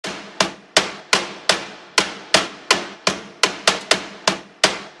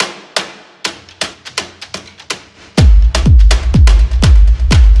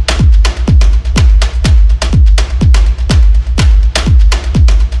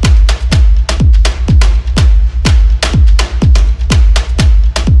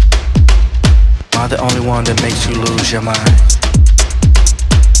one that makes you lose your mind.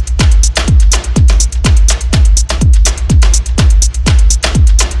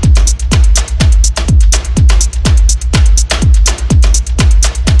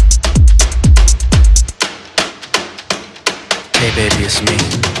 Hey baby, it's me.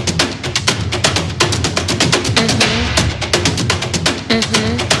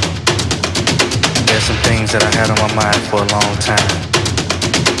 There's some things that I had on my mind for a long time.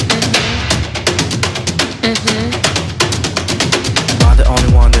 Am I the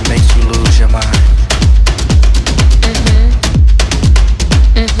only one that makes you lose your mind?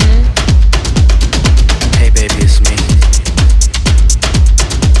 Hey baby, it's me.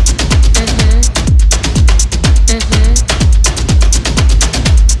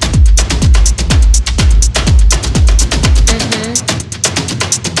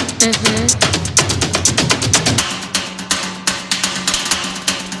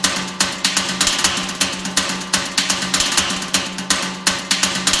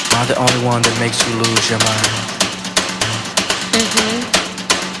 Am I the only one that makes you lose your mind?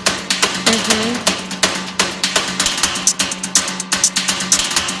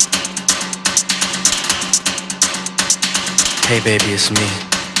 Hey baby, it's me.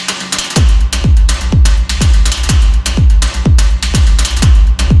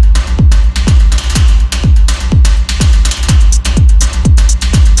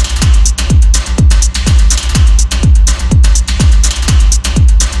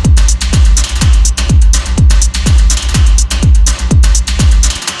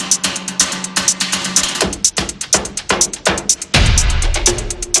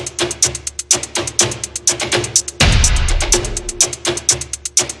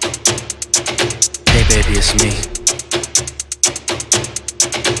 Baby, it's me.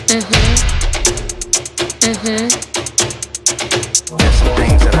 There's some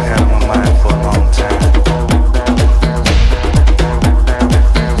things that I had on my mind for a long time.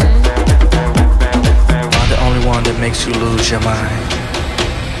 Am I the only one that makes you lose your mind?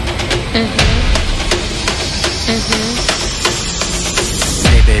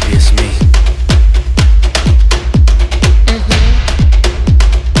 Hey baby, it's me.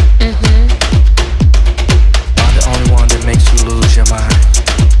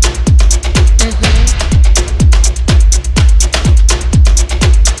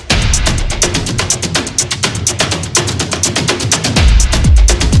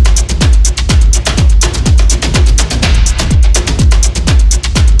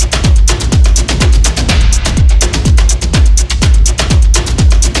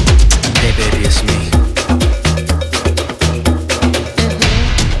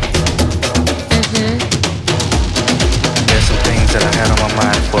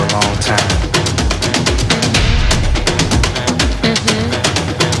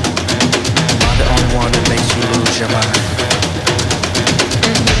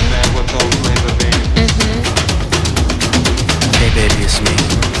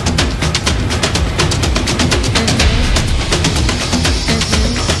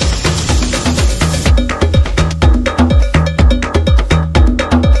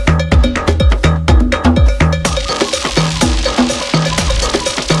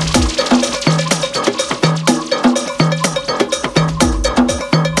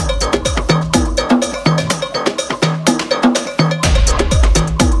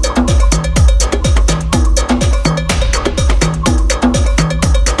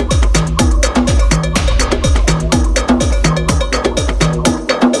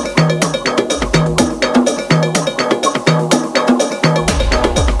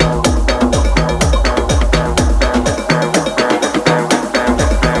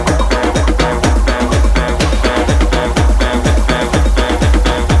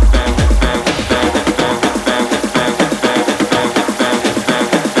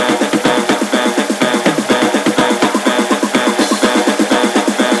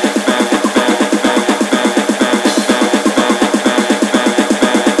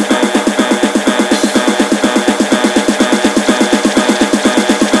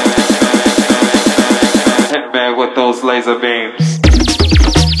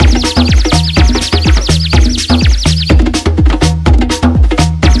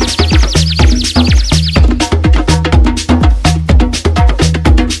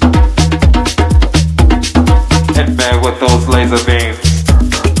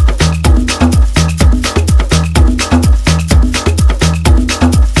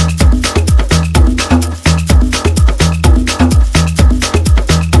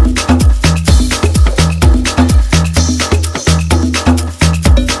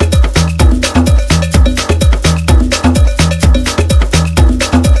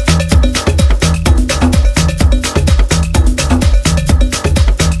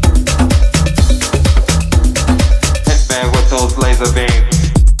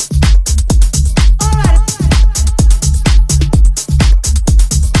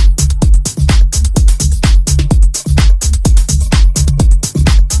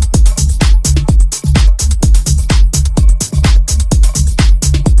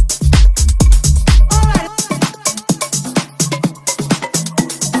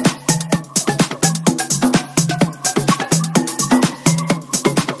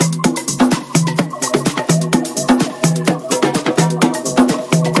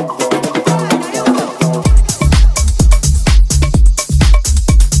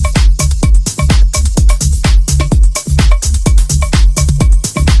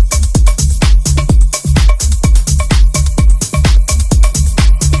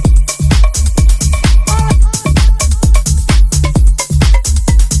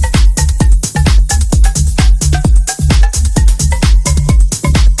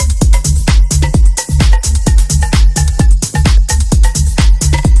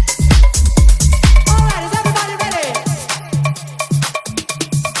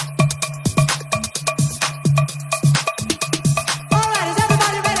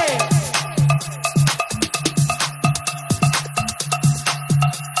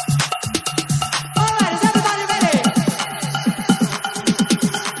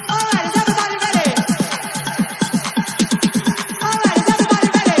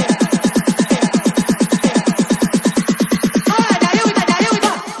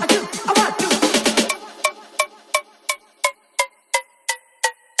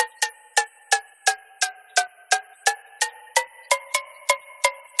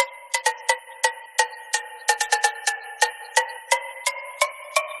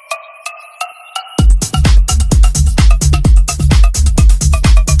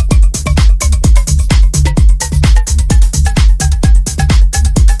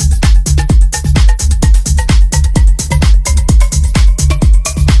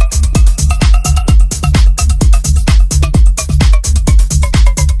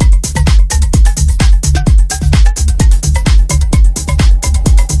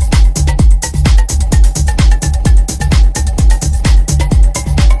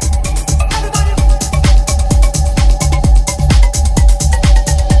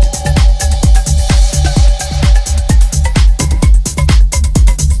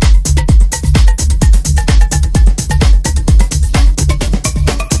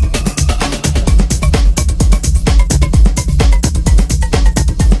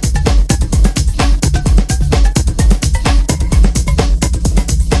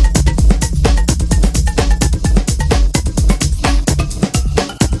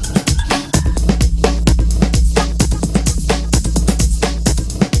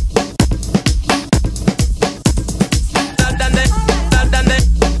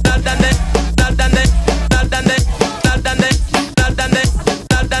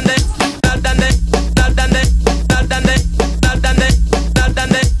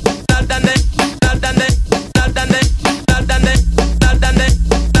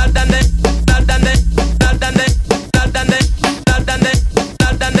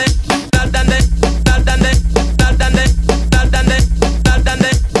 Dale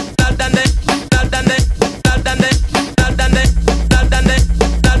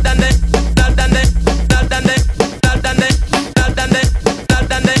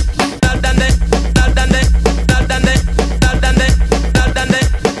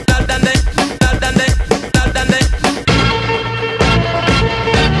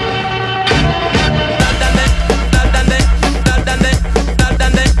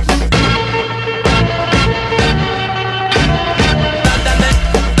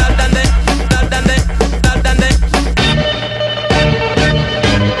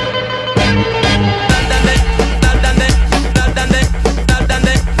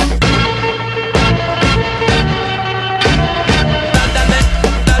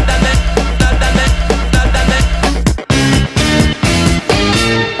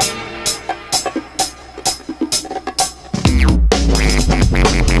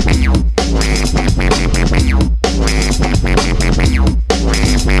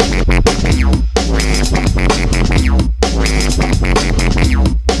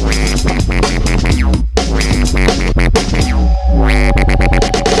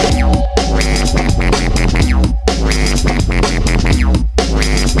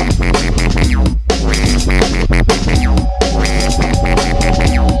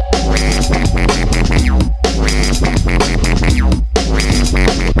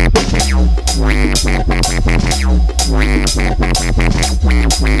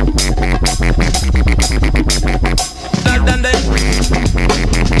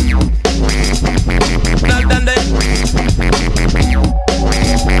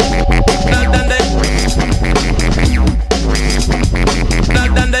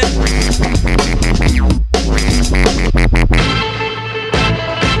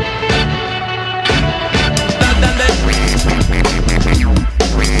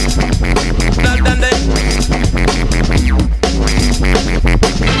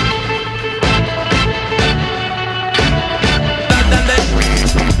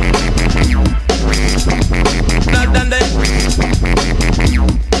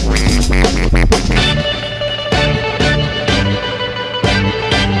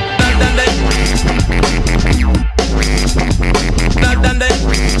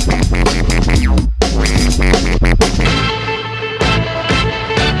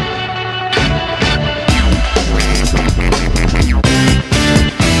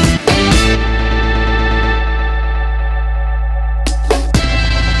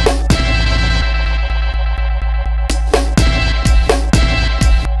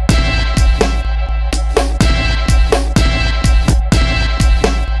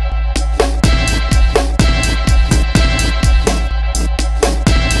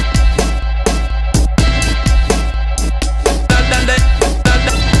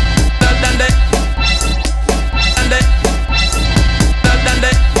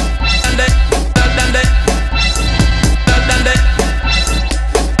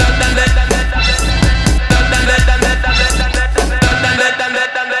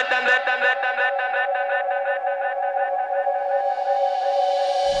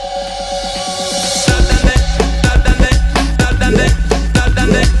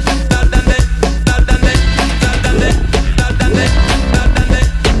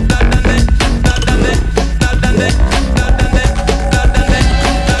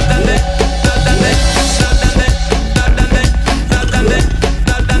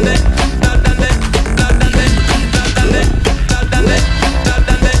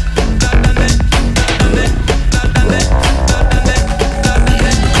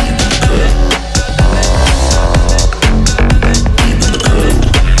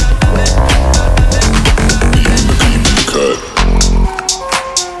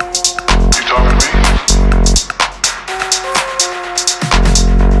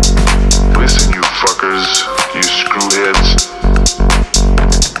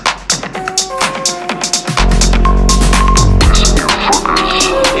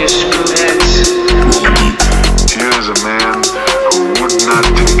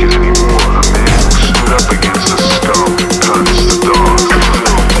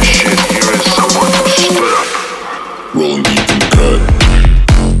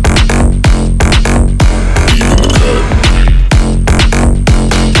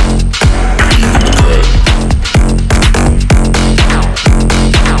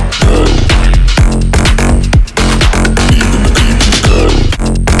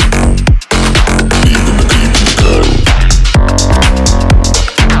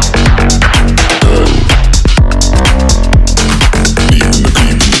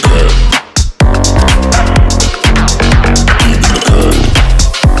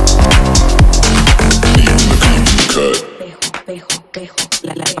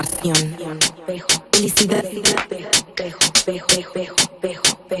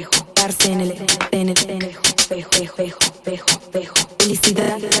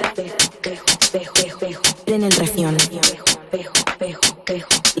en el región,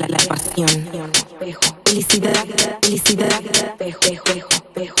 la pasión, felicidad, felicidad,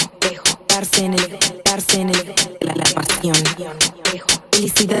 darse en el, la pasión,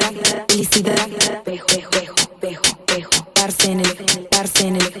 felicidad, felicidad, darse en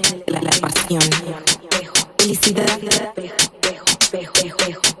el, la pasión, felicidad,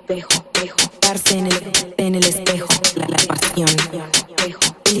 darse en el espejo, la pasión,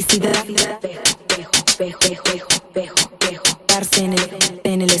 felicidad, darse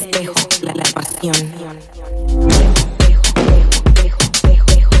en el espejo, la pasión.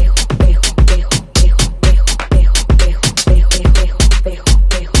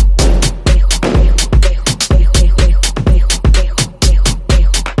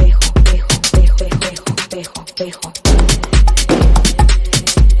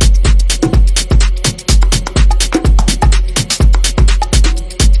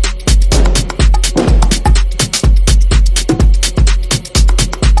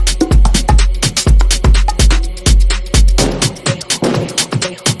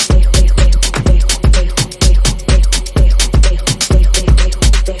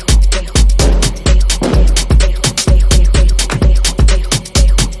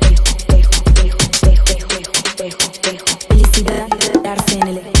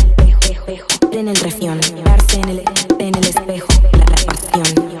 En el región, darse en el espejo, la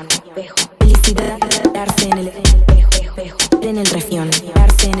pasión, felicidad, darse en el región,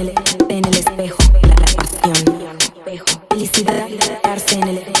 darse en el espejo, la pasión, felicidad, darse en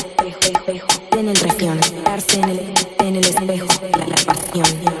el región, darse en el espejo, la pasión,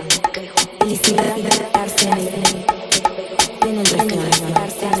 felicidad, darse en el región,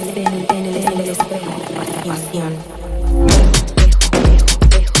 darse en el espejo, la pasión.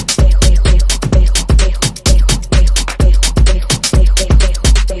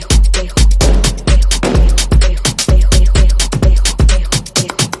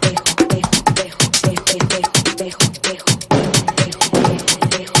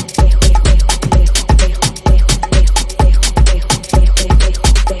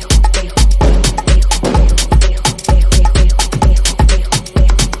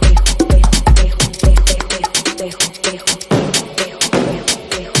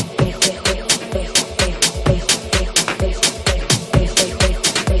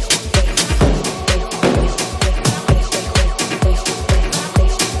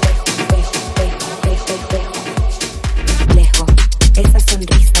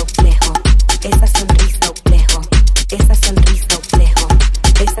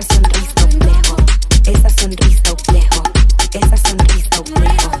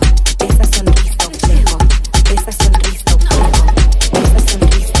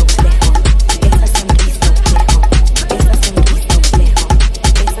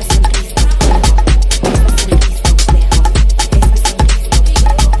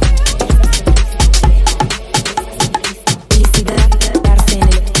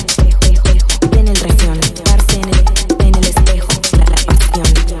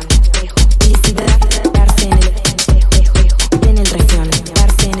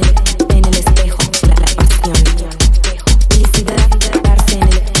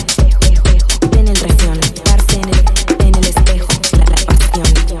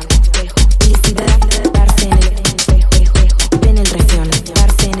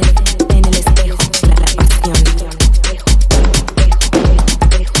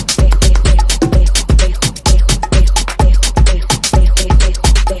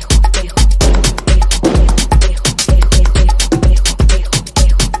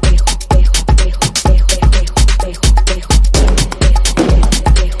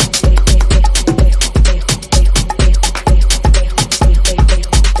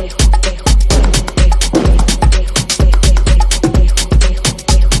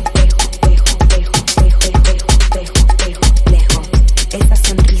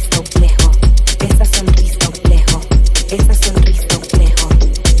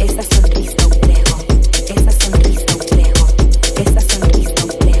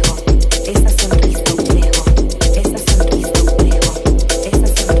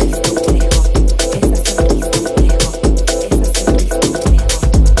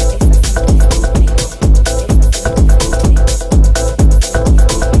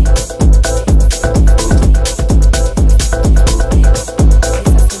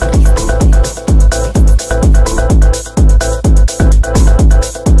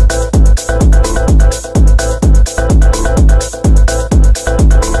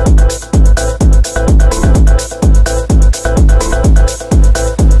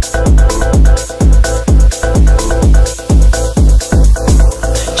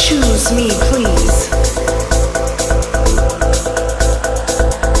 me, please.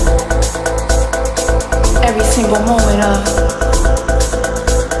 Every single moment of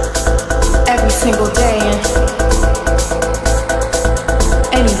every single day, and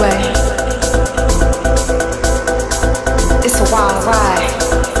anyway, it's a wild ride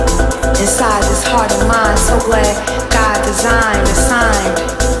inside this heart of mine. So glad God designed, assigned.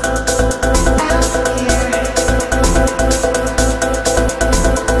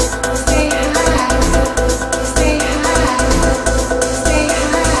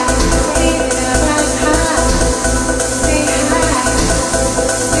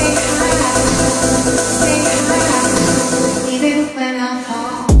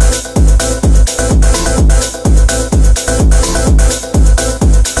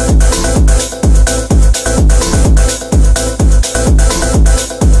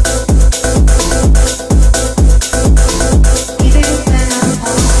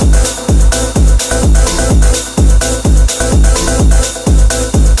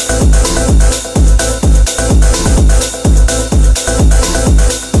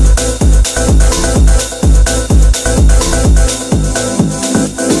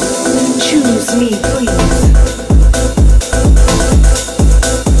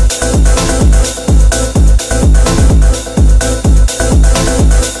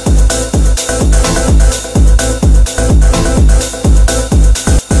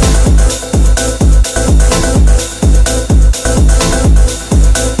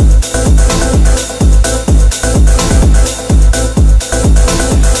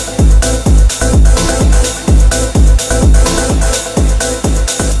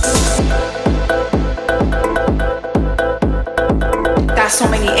 So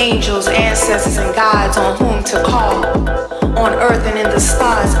many angels, ancestors, and gods on whom to call, on earth and in the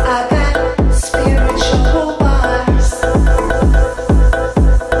stars. I got spiritual bars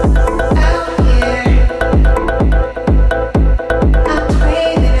out here. I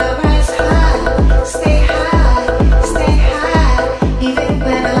pray that I rise high, stay high, even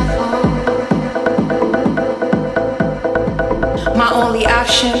when I fall. My only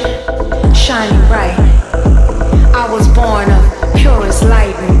option, shining bright. I was born of purest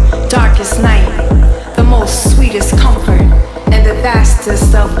light and darkest night, the most sweetest comfort and the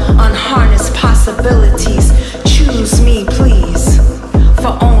vastest of unharnessed possibilities. Choose me, please,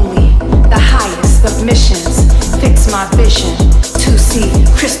 for only the highest of missions. Fix my vision to see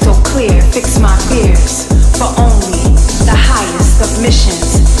crystal clear. Fix my fears for only the highest of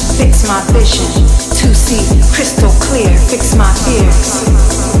missions. Fix my vision to see crystal clear. Fix my fears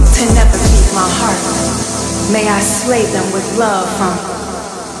to never leave my heart. May I slay them with love from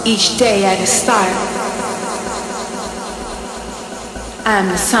each day at its start. I am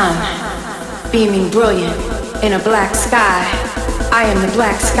the sun, beaming brilliant in a black sky. I am the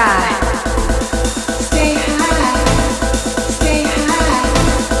black sky. Stay high, stay high,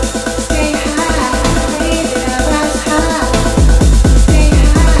 stay high. Pray that I rise high. Stay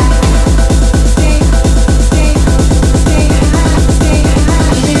high, stay high, stay high.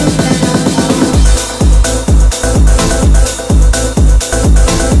 Live and love.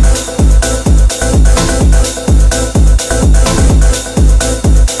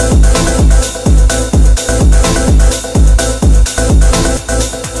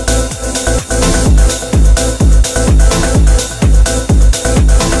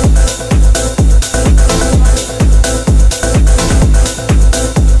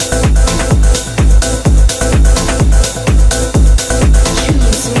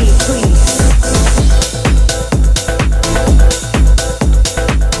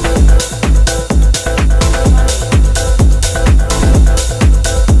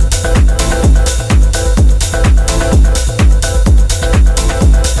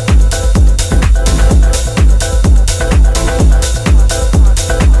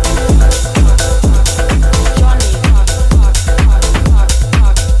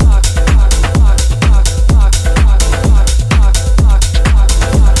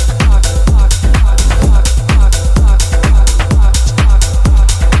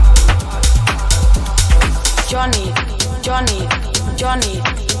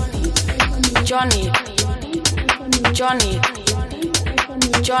 Johnny.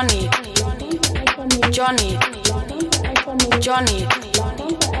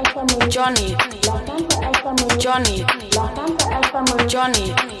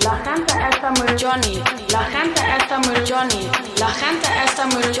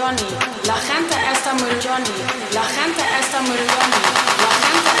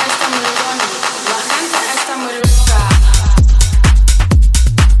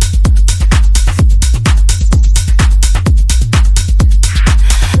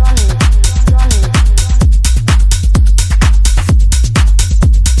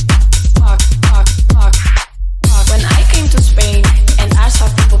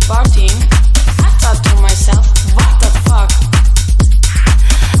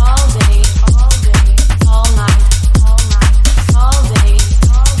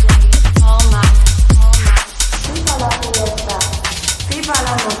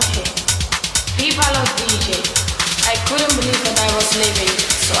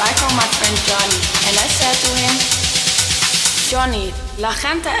 I called my friend Johnny and I said to him, Johnny, la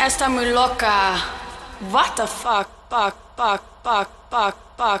gente está muy loca. What the fuck, fuck, fuck, fuck, fuck,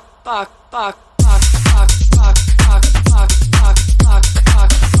 fuck, fuck, fuck.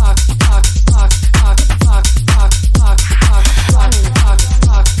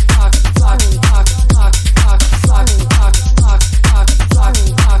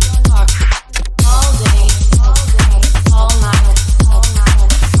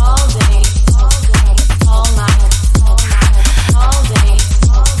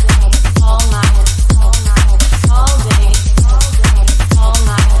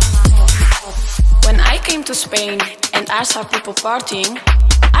 Spain and I saw people partying,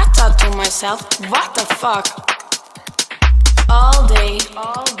 I thought to myself, what the fuck? All day,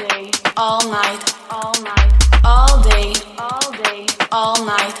 all day, all night, all night, all day, all day, all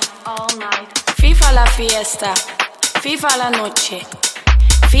night, all night. FIFA la fiesta, FIFA la noche,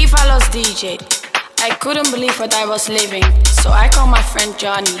 FIFA los DJ. I couldn't believe what I was living, so I called my friend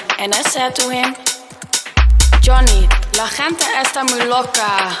Johnny and I said to him, Johnny, la gente está muy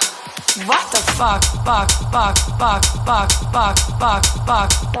loca. What the fuck, fuck, fuck, fuck, fuck, fuck, fuck, fuck.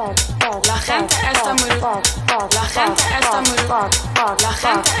 La gente está muy loca. La gente está muy loca. La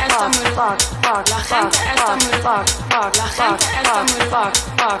gente está muy loca. La gente está muy loca. La gente está muy loca.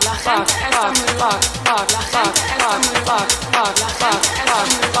 La gente está muy loca. La gente está muy loca. La gente está muy loca.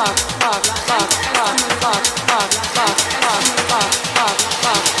 La gente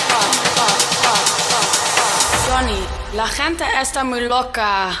está muy loca. Johnny, la gente está muy loca.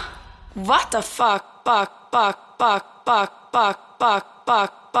 What the fuck, fuck, fuck, fuck, fuck, fuck, fuck, fuck, fuck,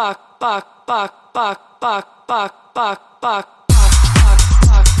 fuck, fuck, fuck, fuck, fuck, fuck, fuck.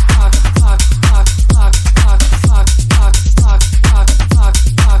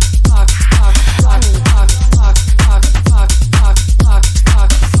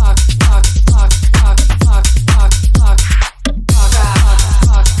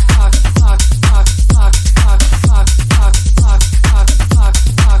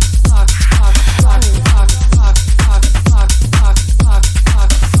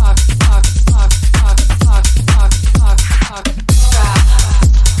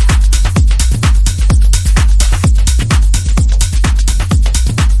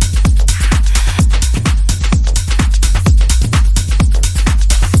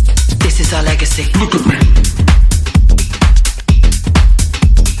 Look at me.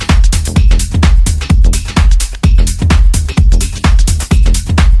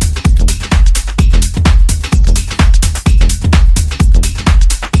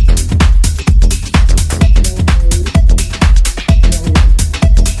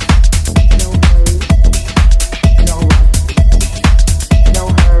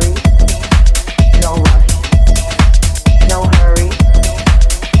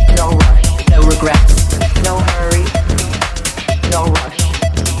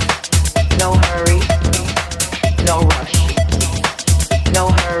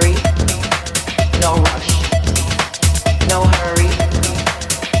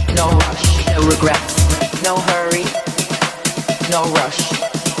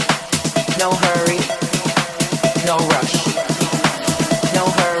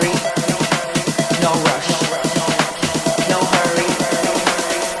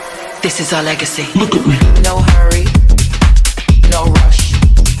 This is our legacy. Look at me. No hurry, no rush.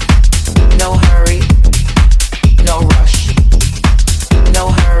 No hurry, no rush.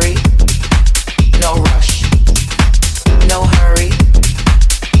 No hurry, no rush. No hurry,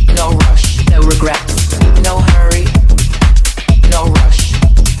 no rush. No regrets. No hurry, no rush.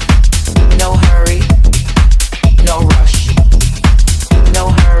 No hurry, no rush. No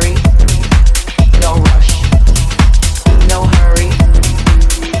hurry, no rush. No hurry,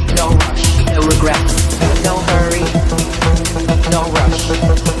 no rush. No regrets. No hurry, no rush.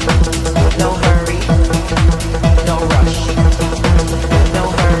 No hurry, no rush. No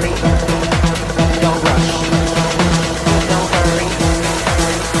hurry, no rush. No hurry.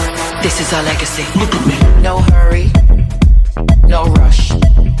 This is our legacy. Look at me. No hurry, no rush.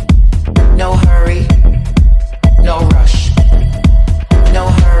 No hurry, no rush. No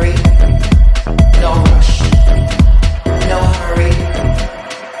hurry, no rush. No hurry,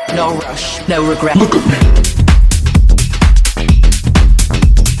 no rush. No regret. Look at me.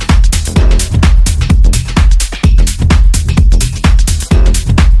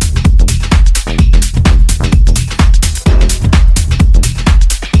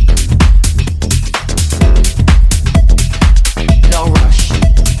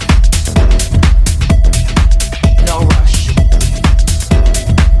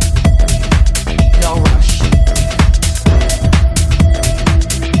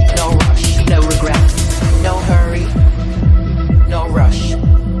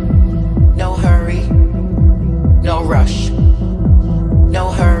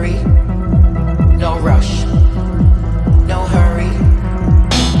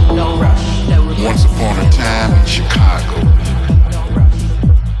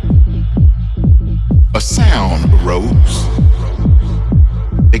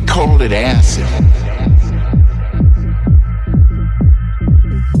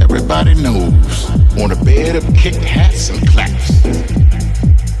 everybody knows, on a bed of kicked hats and claps.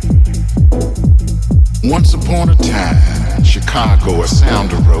 Once upon a time, in Chicago, a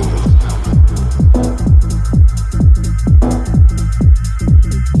sound arose.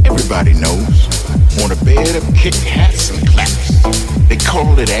 Everybody knows, on a bed of kicked hats and claps. They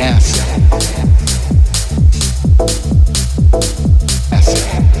call it acid. Acid.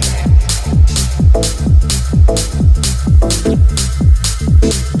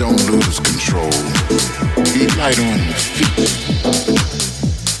 Don't lose control. Be light on your feet.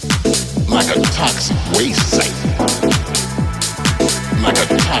 Like a toxic waste site. Like a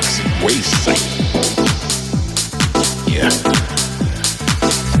toxic waste site. Yeah.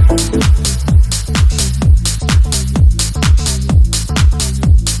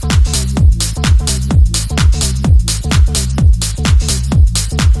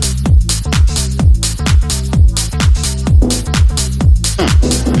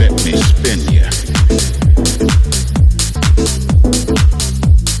 Let me spin ya.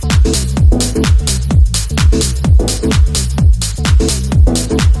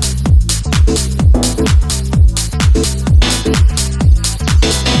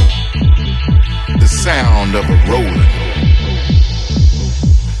 The sound of a rolling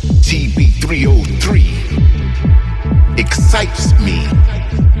TB-303 excites me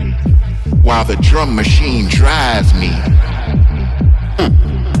while the drum machine drives me.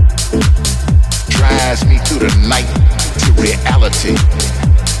 Drives me through the night to reality.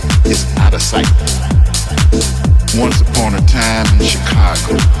 It's out of sight. Once upon a time in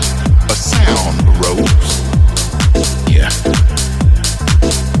Chicago, a sound arose. Yeah.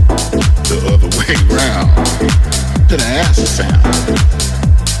 The other way round to the acid sound.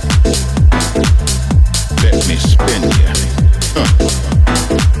 Let me spin ya.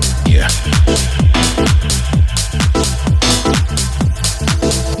 Yeah.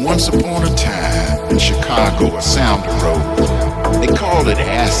 Once upon a time in Chicago, a sound arose. They called it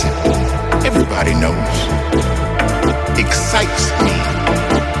acid. Everybody knows. Excites me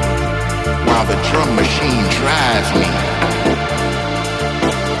while the drum machine drives me.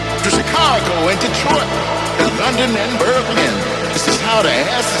 To Chicago and Detroit and London and Berlin. This is how the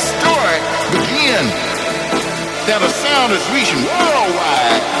acid story begins. Now the sound is reaching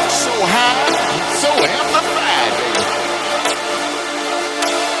worldwide. So high, so amplified, baby.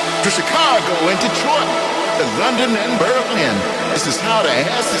 To Chicago and Detroit, to London and Berlin. This is how the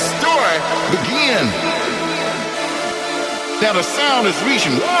acid story begins. Now the sound is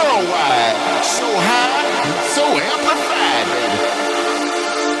reaching worldwide. So high, so amplified, baby.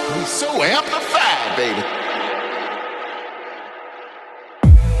 So amplified, baby.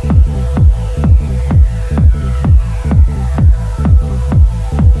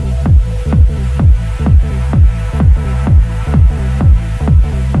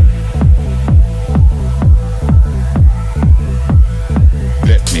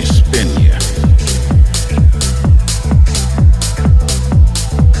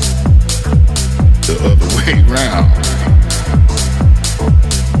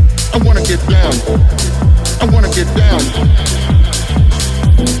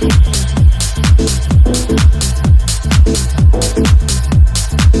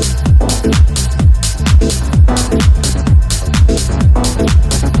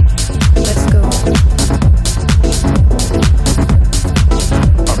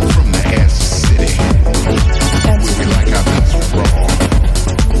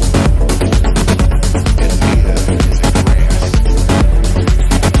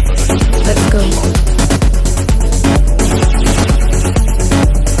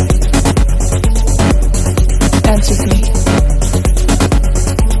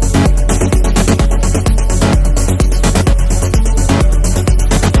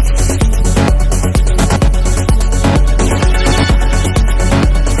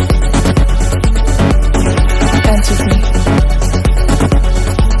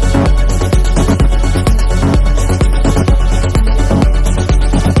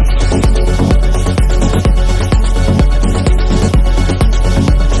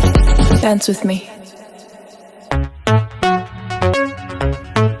 Dance with me.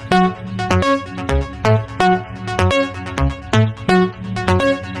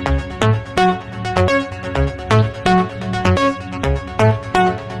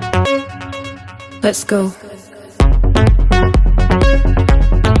 Let's go.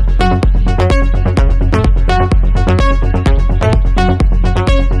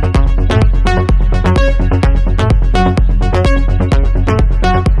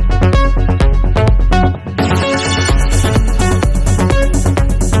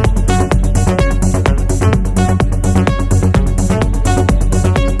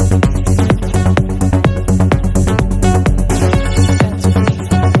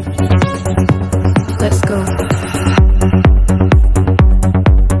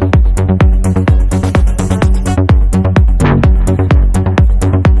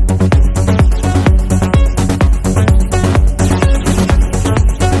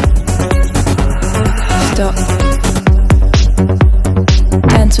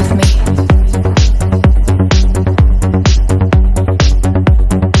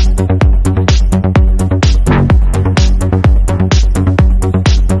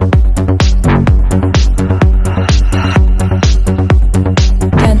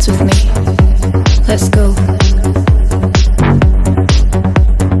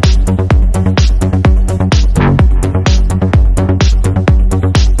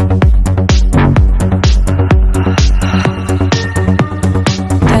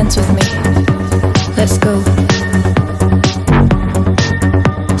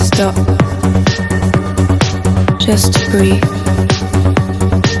 Stop. Just to breathe.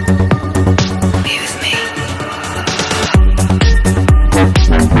 Be with me.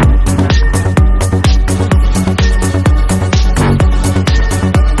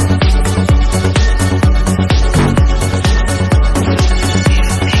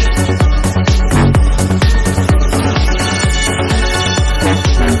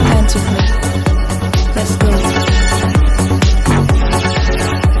 Dance with me. Let's go.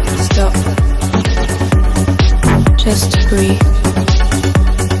 Stop. Just to breathe.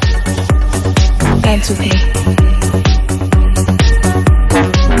 Dance with me.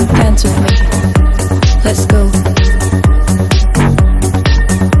 Dance with me. Let's go.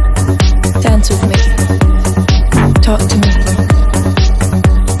 Dance with me. Talk to me.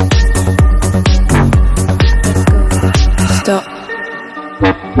 Let's go. Stop.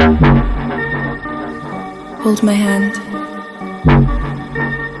 Hold my hand.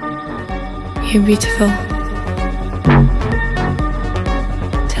 You're beautiful.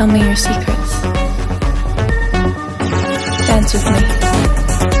 Tell me your secrets. Dance with me.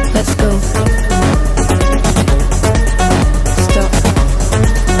 Let's go. Stop.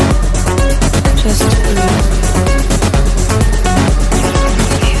 Just breathe.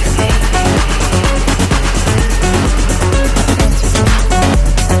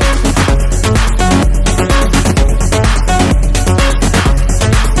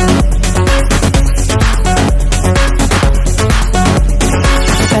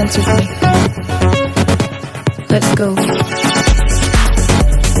 Dance with me. Let's go.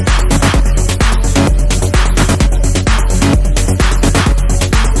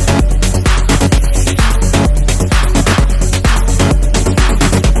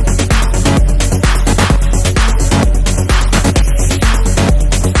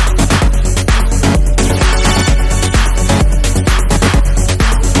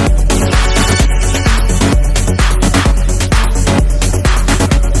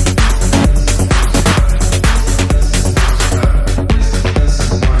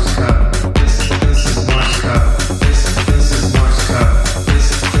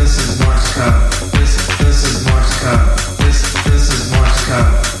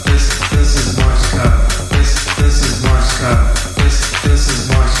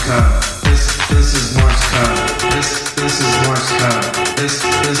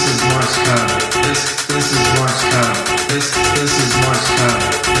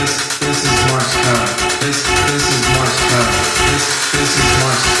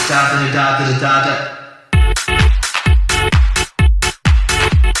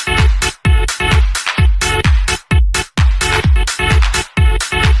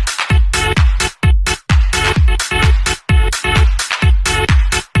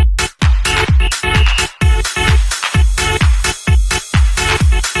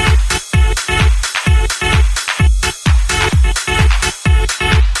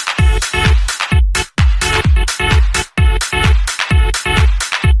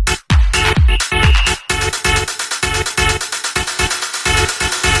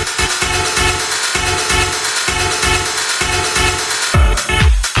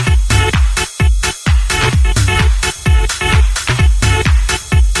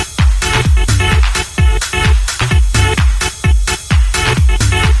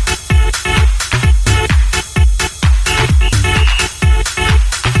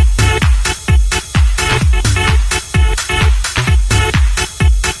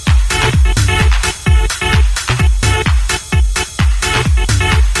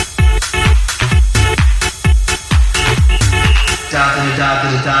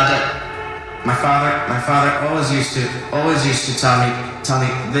 My father always used to tell me,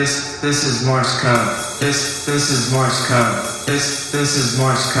 this is Morse code. This is Morse code. This is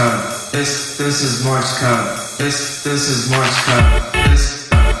Morse code. This is Morse code. This is Morse code. This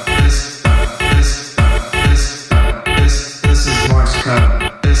is Morse code. This is Morse code.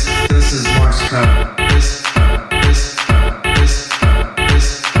 This is Morse code. This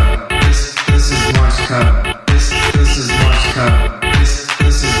is Morse code. This is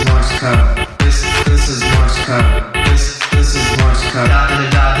Morse code. This is Morse code. This is Morse code. Da da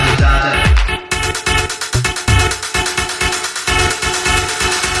da da da da.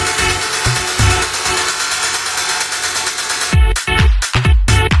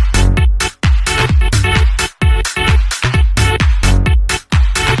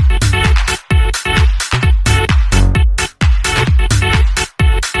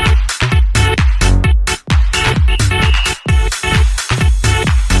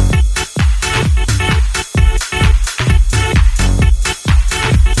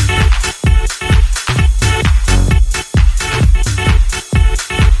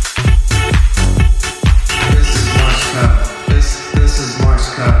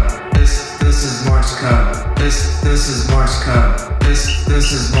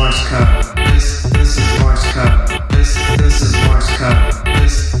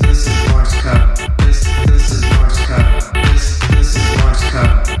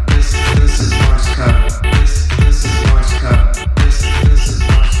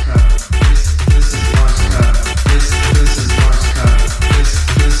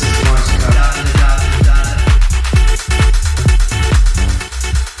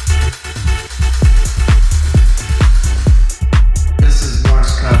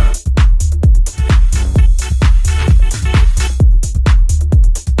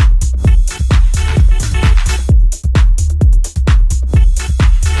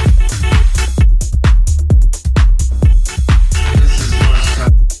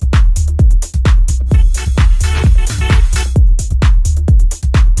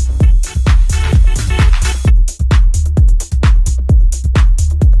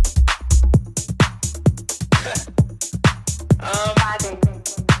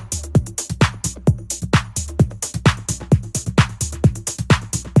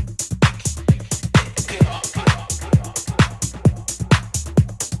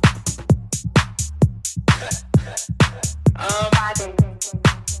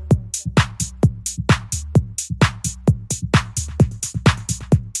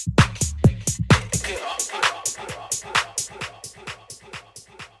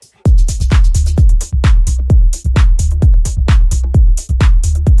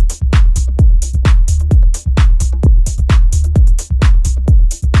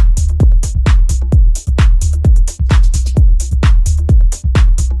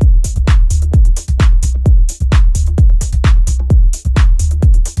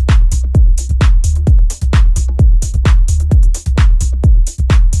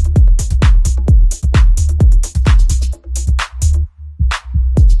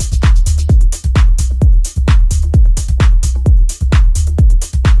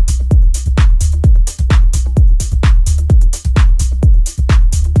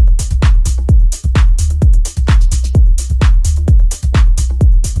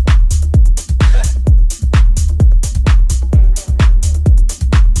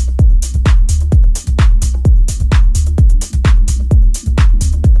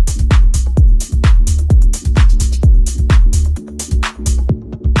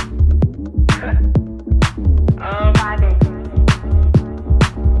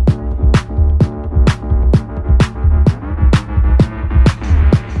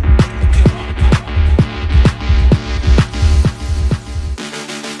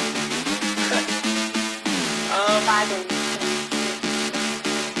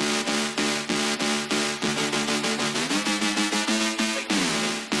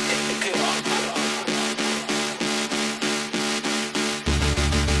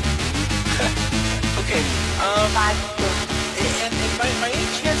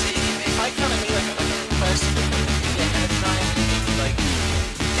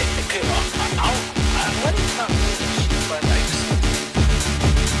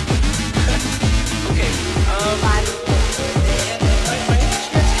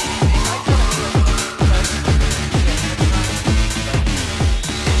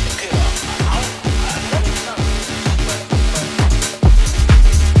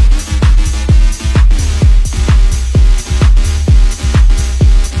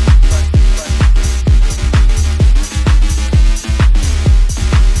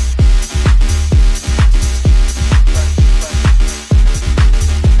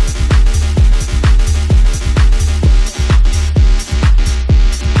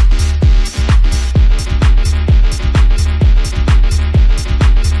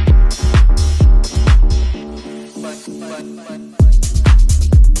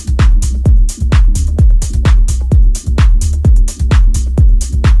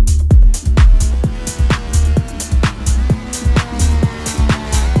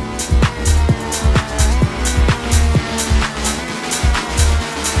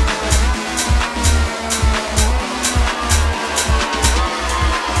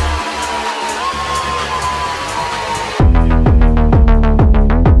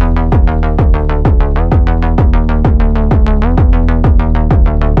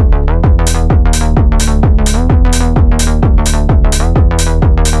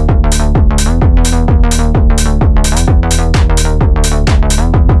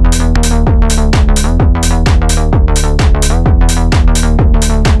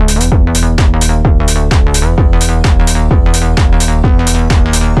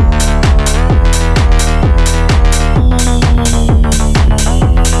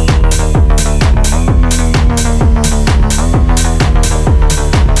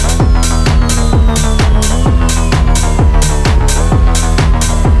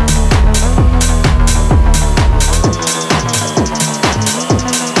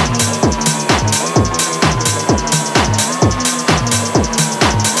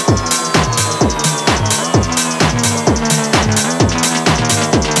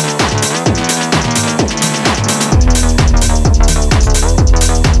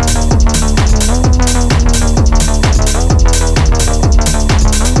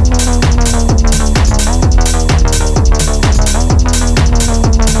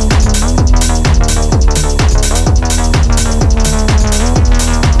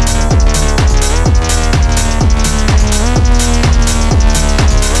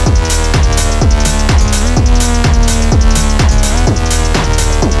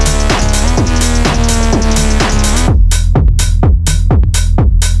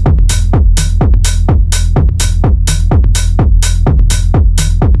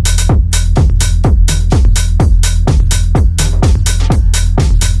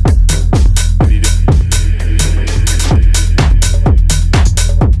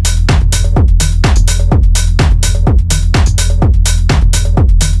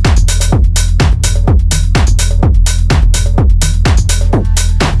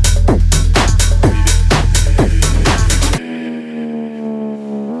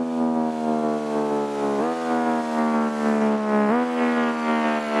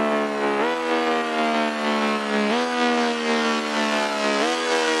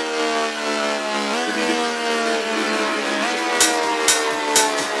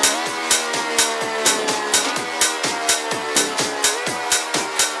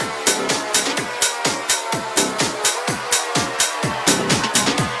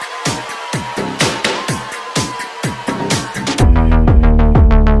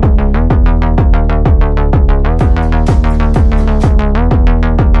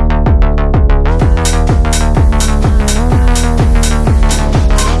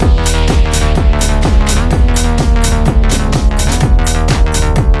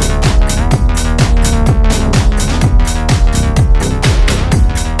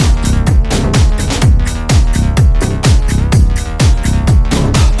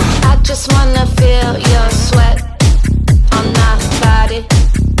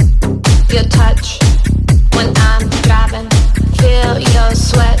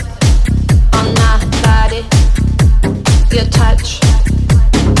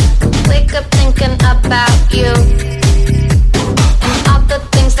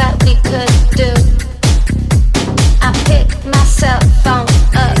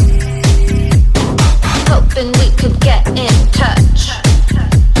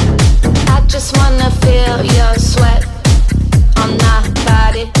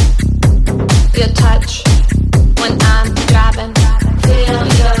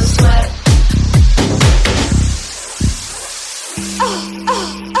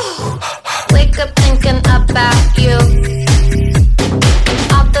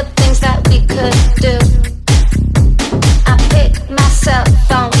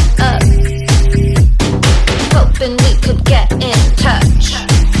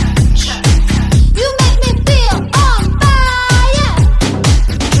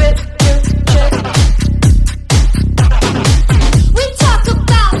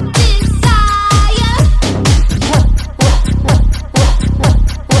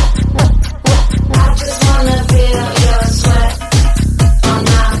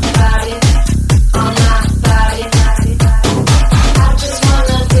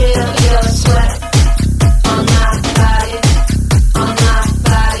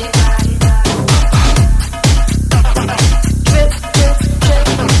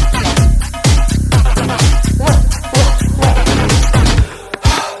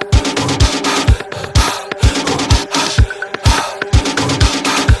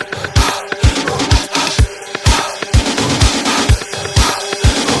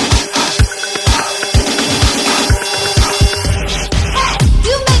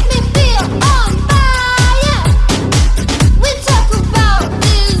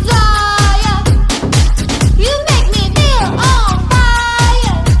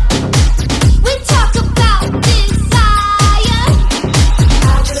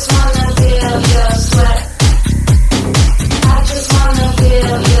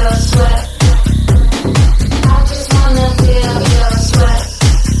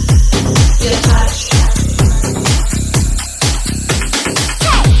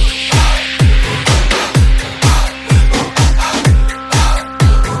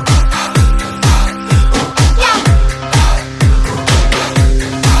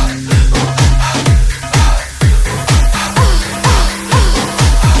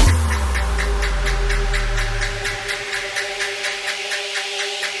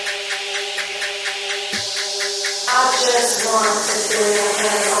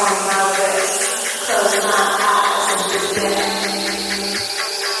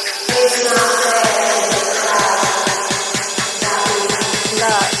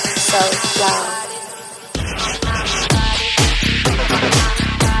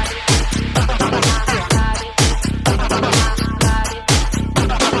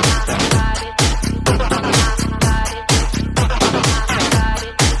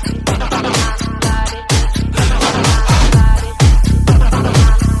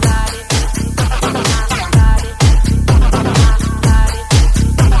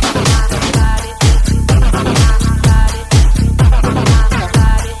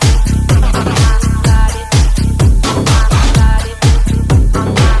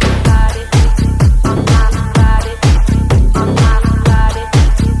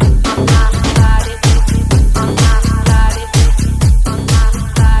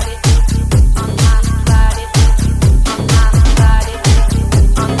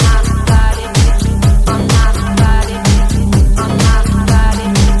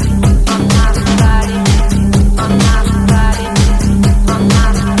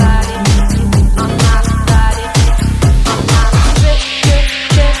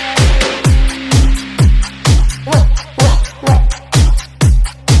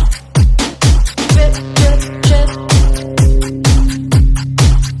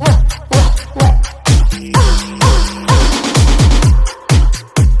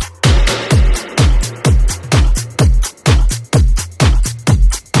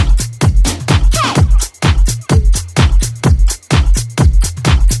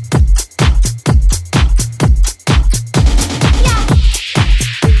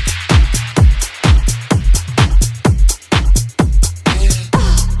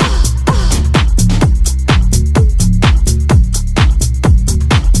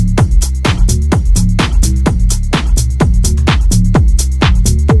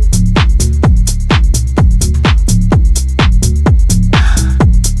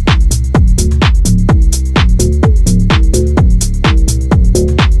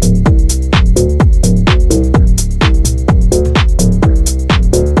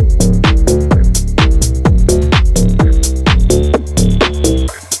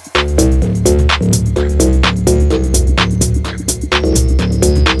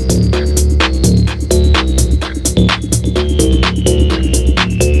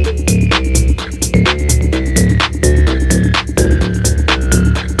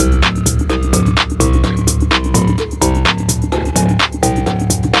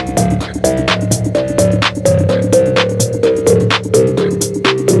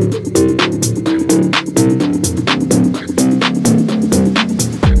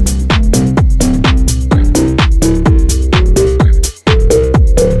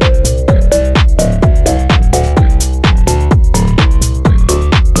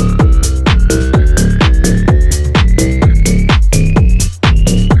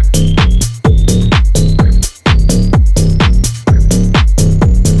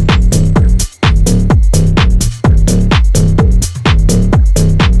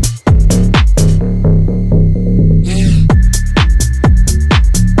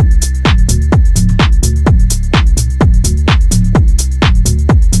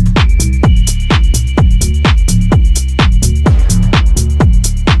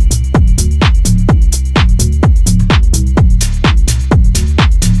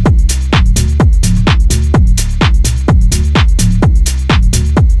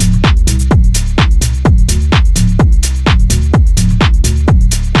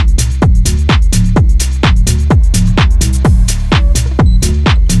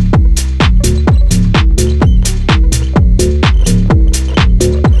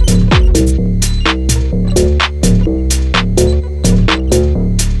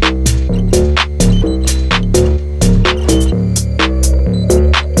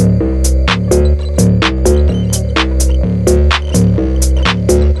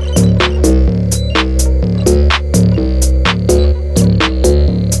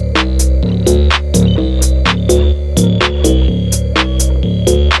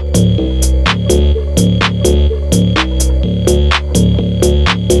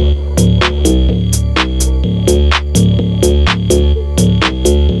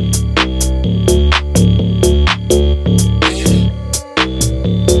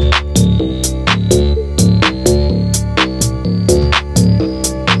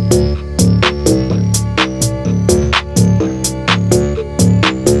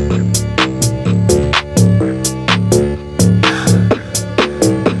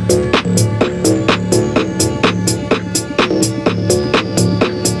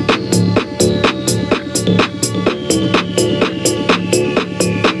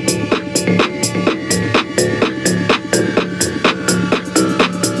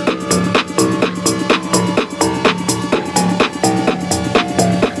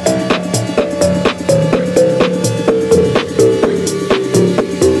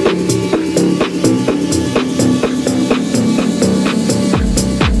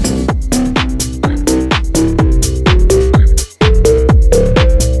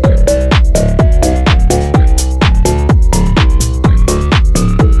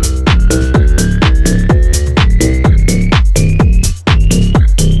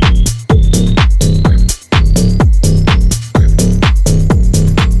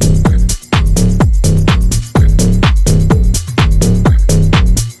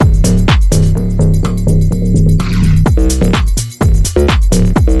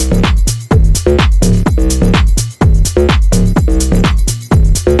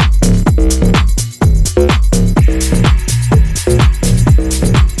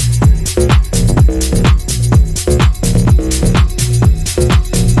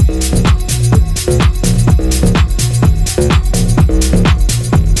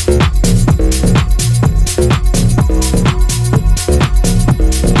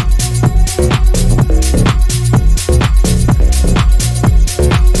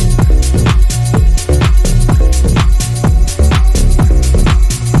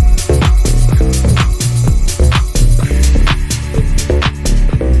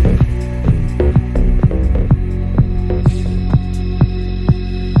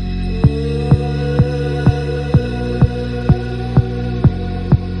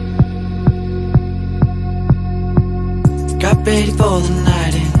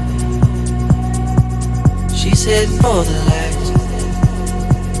 She's heading for the light,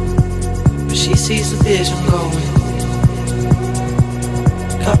 but she sees the vision going,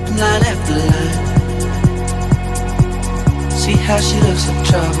 cupping line after line. See how she looks like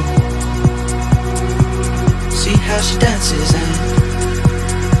trouble, see how she dances and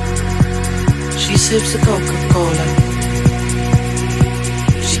she sips the Coca-Cola.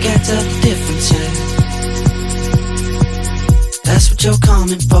 She can't tell the difference yet. That's what you're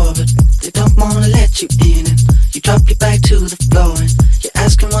coming for, but they don't wanna let you in it. You drop your back to the floor and you're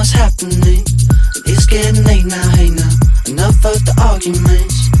asking what's happening. It's getting late now, hey now, enough of the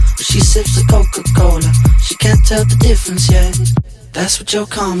arguments. But she sips the Coca-Cola, she can't tell the difference yet. That's what you're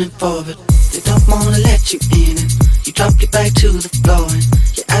coming for, but they don't wanna let you in it. You drop your back to the floor and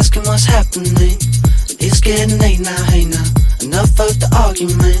you're asking what's happening. It's getting late now, hey now, enough of the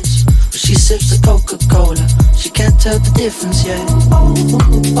arguments. But she sips the Coca-Cola, she can't tell the difference yet.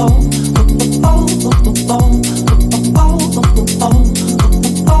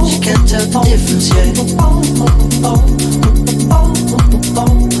 She can't tell the difference yet.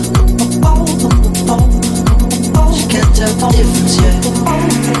 She can't tell the difference yet.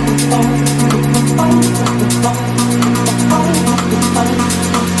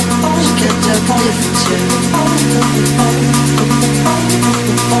 She can't tell the difference yet.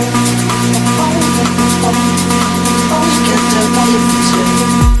 She can't tell the difference yet.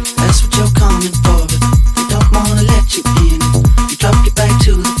 That's what you're coming for, but they don't wanna let you in. You drop your back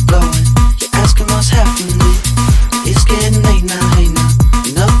to the floor and you're asking what's happening. It's getting late now, hey now,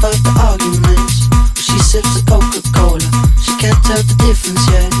 enough of the arguments. But she sips the Coca-Cola, she can't tell the difference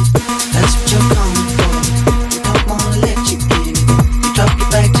yet. That's what you're coming for, they don't wanna let you in. You drop your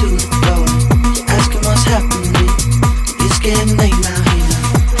back to the floor and you're asking what's happening. It's getting late now, hey now,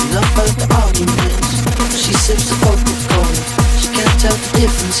 enough of the arguments. But she sips the Coca-Cola, she can't tell the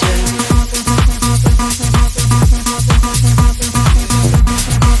difference yet.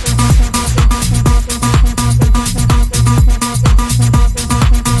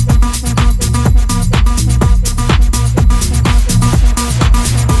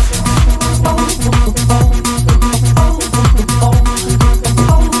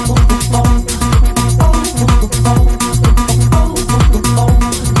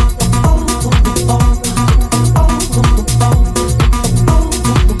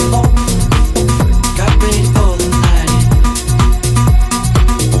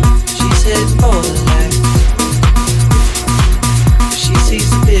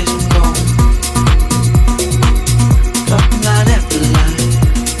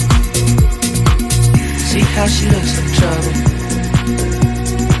 How she looks like trouble,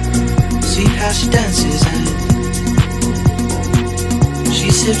 see how she dances and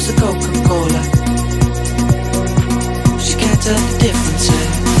she sips the Coca-Cola. She can't tell the difference yet.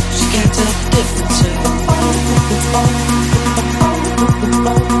 She can't tell the difference yet.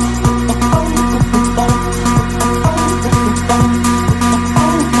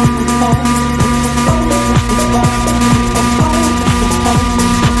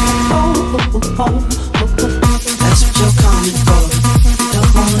 That's what you're coming for, they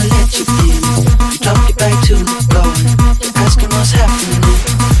don't wanna let you in. You drop your back to the floor and you're asking what's happening.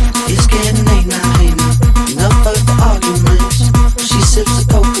 It's getting late now, hey now, enough of the arguments. She sips the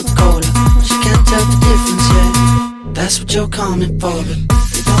Coca-Cola, she can't tell the difference yet. That's what you're coming for, but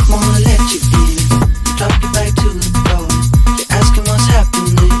they don't wanna let you in. You drop your back to the floor and you're asking what's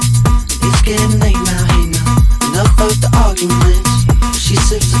happening. It's getting late now, hey now, enough of the arguments.